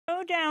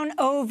Showdown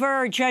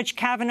over Judge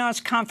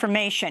Kavanaugh's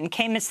confirmation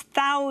came as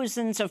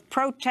thousands of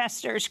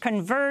protesters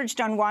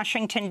converged on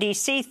Washington,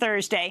 D.C.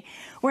 Thursday,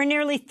 where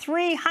nearly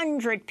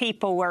 300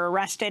 people were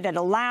arrested at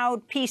a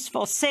loud,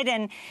 peaceful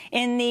sit-in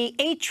in the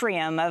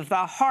atrium of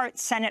the Hart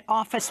Senate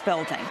office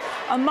building.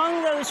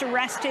 Among those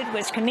arrested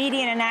was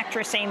comedian and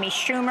actress Amy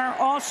Schumer.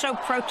 Also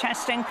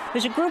protesting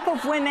was a group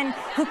of women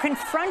who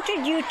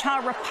confronted Utah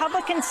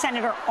Republican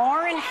Senator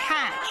Orrin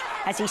Hatch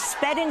as he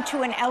sped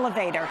into an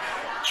elevator,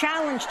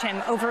 challenged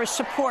him over his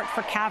support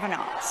for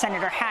Kavanaugh.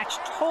 Senator Hatch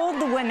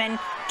told the women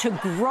to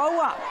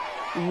grow up,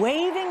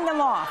 waving them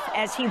off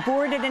as he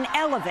boarded an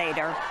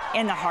elevator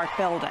in the Hart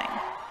building.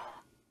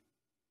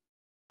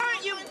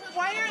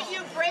 Why aren't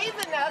you brave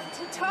enough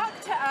to talk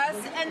to us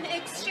and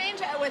exchange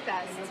it with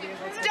us?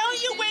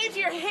 Don't you wave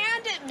your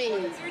hand at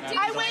me.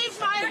 I wave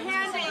my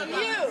hand at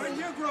you. When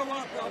you grow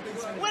up,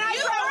 when I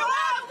grow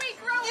up, we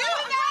grow up.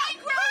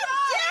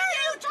 How dare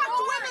you talk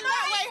to women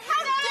that way?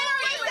 How dare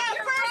you that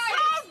first?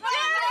 How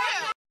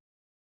dare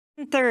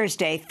you?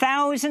 Thursday,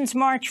 thousands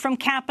marched from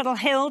Capitol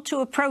Hill to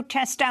a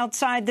protest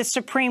outside the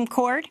Supreme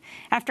Court.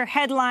 After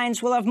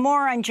headlines, we'll have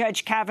more on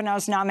Judge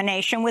Kavanaugh's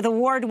nomination with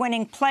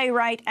award-winning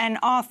playwright and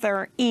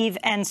author Eve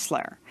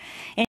Ensler.